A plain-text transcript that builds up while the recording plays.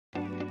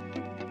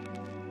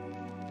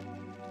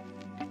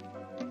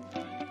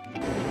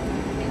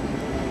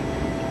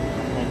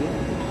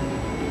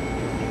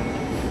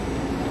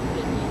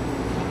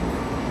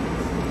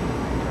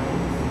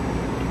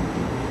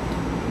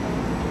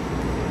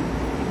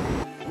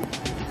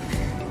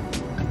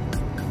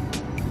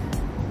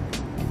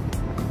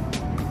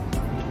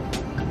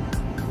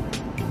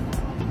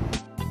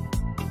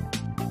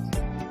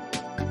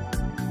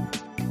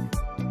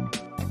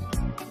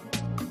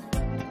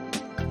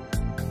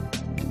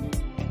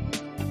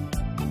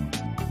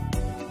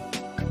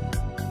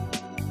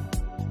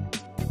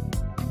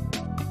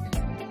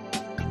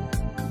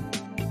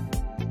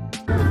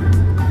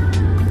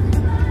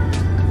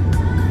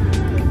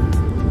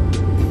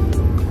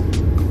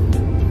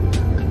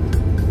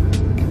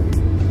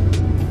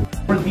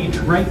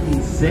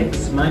Triton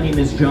 6. My name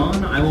is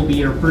John. I will be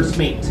your first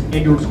mate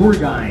and your tour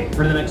guide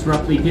for the next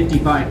roughly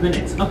 55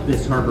 minutes of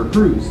this harbor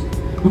cruise.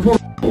 Before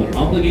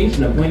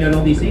obligation to point out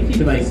all these safety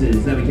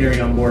devices that we carry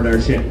on board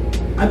our ship.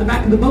 At the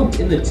back of the boat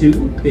in the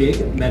two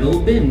big metal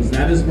bins,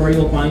 that is where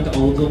you'll find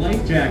all of the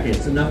life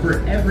jackets, enough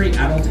for every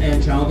adult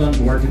and child on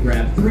board to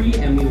grab 3,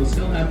 and we will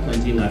still have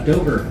plenty left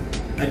over.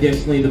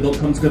 Additionally, the boat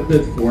comes equipped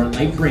with 4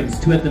 life rings,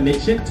 2 at the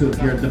midship, 2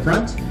 here at the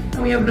front,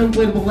 and we have an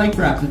inflatable life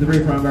raft at the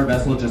very front of our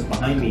vessel just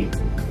behind me.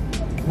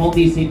 All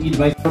these safety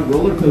devices are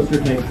roller coaster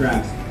type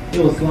straps. They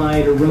will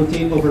slide or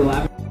rotate,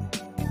 overlap,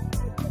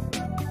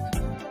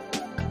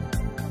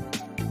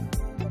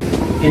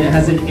 and it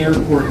has an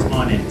airport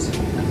on it.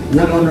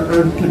 What on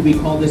earth could we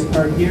call this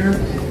part here?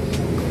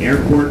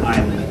 Airport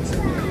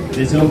Island. It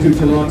is home to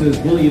Toronto's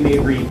William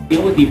Avery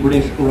deal with the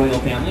British royal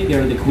family. They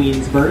are the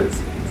Queen's birds.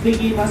 So they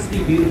gave us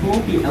the beautiful,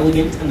 the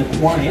elegant, and the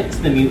quiet,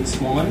 the mute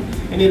swan.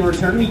 And in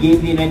return, we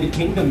gave the United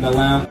Kingdom the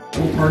lounge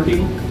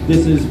parking.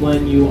 This is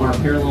when you are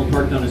parallel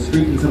parked on a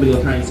street and somebody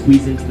will try and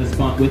squeeze into the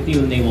spot with you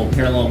and they will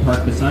parallel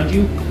park beside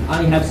you.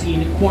 I have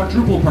seen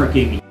quadruple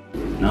parking.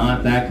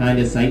 Not that kind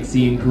of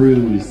sightseeing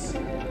cruise.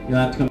 You'll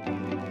have to come.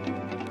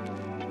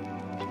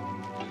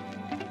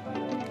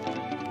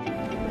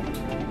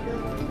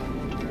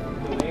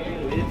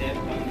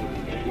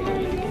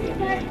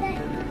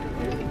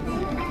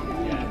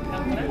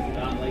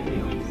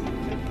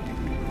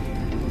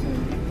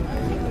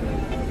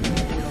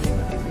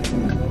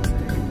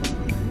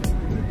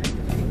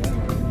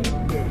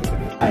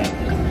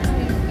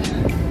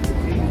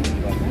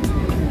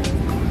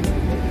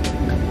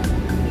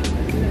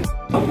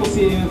 We'll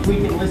see if we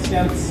can list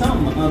out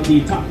some of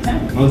the top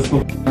 10. Most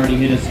folks already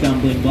hit a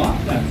stumbling block,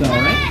 that's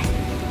alright.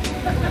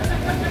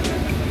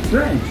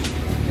 French.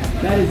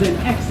 That is an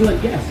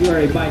excellent guess. We are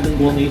a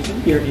bilingual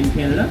nation here in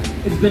Canada.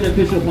 It's been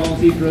official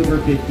policy for over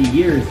 50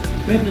 years.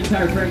 We have an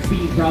entire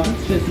French-speaking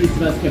province just east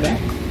of us, Quebec,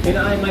 and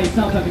I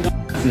myself have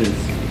classes.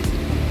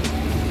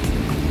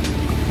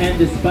 And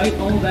despite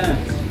all that,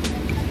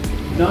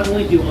 not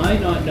only do I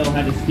not know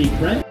how to speak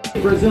French,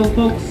 Brazil,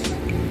 folks,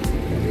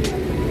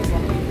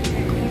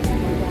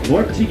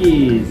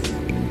 Portuguese.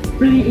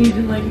 For the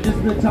Asian languages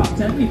in the top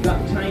 10, we've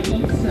got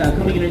Chinese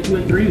coming in at 2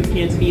 and 3 with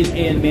Cantonese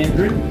and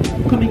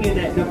Mandarin. Coming in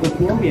at number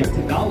 4, we have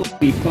Tagalog.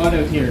 We've got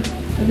out here.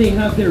 And they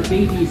have their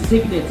baby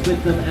cygnets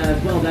with them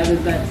as well. That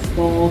is that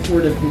small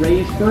sort of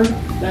grayish bird.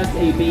 That's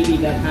a baby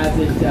that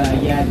hasn't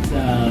yet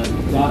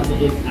gotten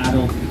its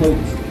adult coat.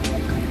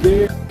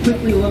 Very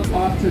quickly look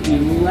off to the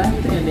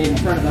left and in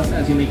front of us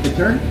as you make the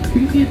turn.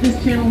 You can see that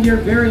this channel here,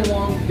 very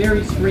long,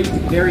 very straight,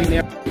 very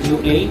narrow,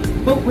 to a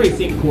boat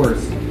racing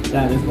course.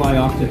 That is why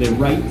off to the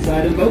right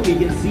side of the boat we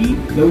can see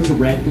those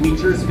red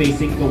bleachers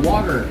facing the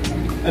water.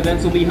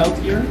 Events will be held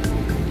here,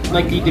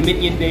 like the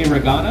Dominion Day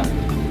Regatta,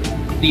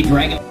 the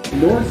Dragon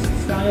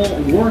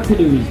Norse-style war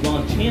canoes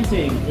while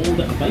chanting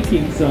old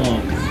Viking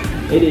songs.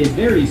 It is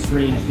very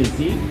strange to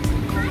see.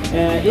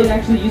 It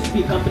actually used to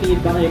be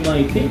accompanied by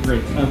my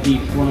favorite of the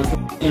Toronto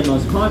and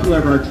most popular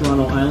of our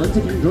Toronto islands.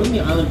 If you're enjoying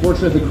the island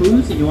portion of the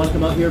cruise and you want to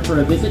come out here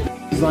for a visit,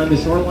 line the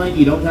shoreline,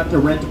 you don't have to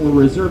rent or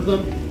reserve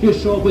them.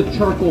 Just show up with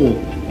charcoal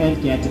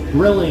and get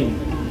grilling.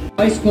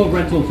 Bicycle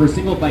rental for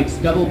single bikes,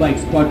 double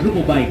bikes,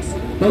 quadruple bikes.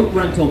 Boat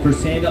rental for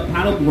stand-up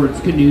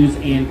paddleboards, canoes,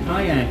 and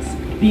kayaks.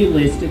 The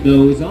list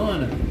goes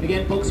on.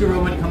 Again, folks who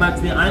want to come out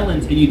to the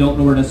island and you don't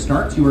know where to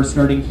start, you are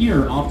starting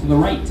here off to the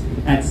right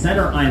at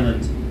Center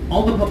Island.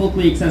 All the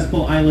publicly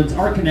accessible islands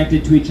are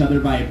connected to each other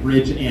by a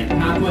bridge and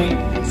pathway,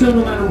 so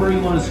no matter where you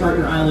want to start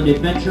your island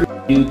adventure,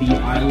 do the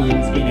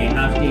islands in a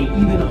half day,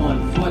 even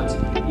on foot.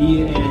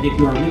 And if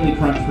you are really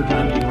crunched for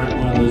time, you can rent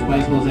one of those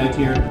bicycles out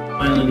here.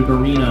 Island of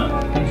Marina,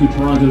 to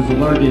Toronto's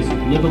largest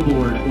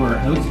liveaboard or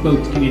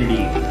houseboat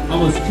community.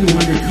 Almost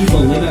 200 people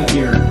live out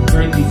here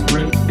during the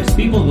spring. There's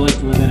people who like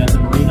to live out at the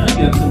marina.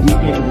 You have some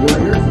weekend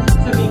warriors.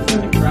 So being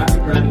some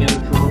traffic driving out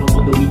of Toronto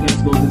on the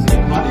weekends, go visit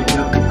a cottage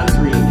out in the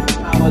country.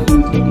 How about you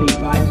take a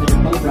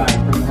 5-minute boat ride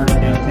from the heart of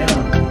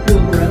downtown? You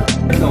look around.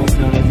 It's also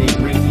known as a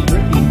crazy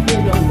Ricky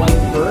in a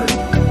white bird.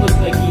 Looks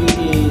like he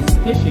is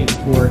fishing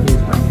for his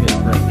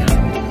breakfast right now.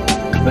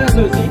 But as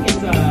I was saying,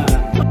 it's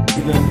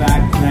the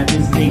fact that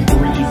this is a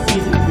free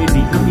season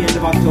community. From the end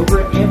of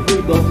October,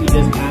 every boat we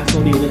just passed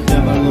will be lifted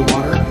up out of the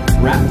water,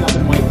 wrapped up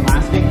in white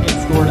plastic, and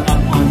stored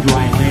up on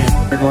dry land.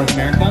 For North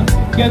America,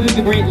 together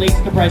the Great Lakes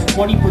comprise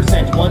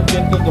 20%,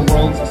 1/5 of the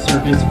world's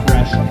surface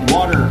fresh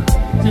water.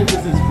 Since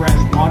this is fresh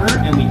water,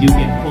 and we do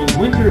get cold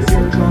winters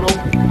here in Toronto,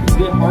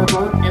 the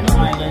harbor and the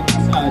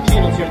islands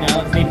channels here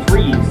now, they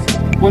freeze.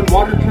 When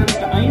water turns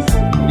to ice,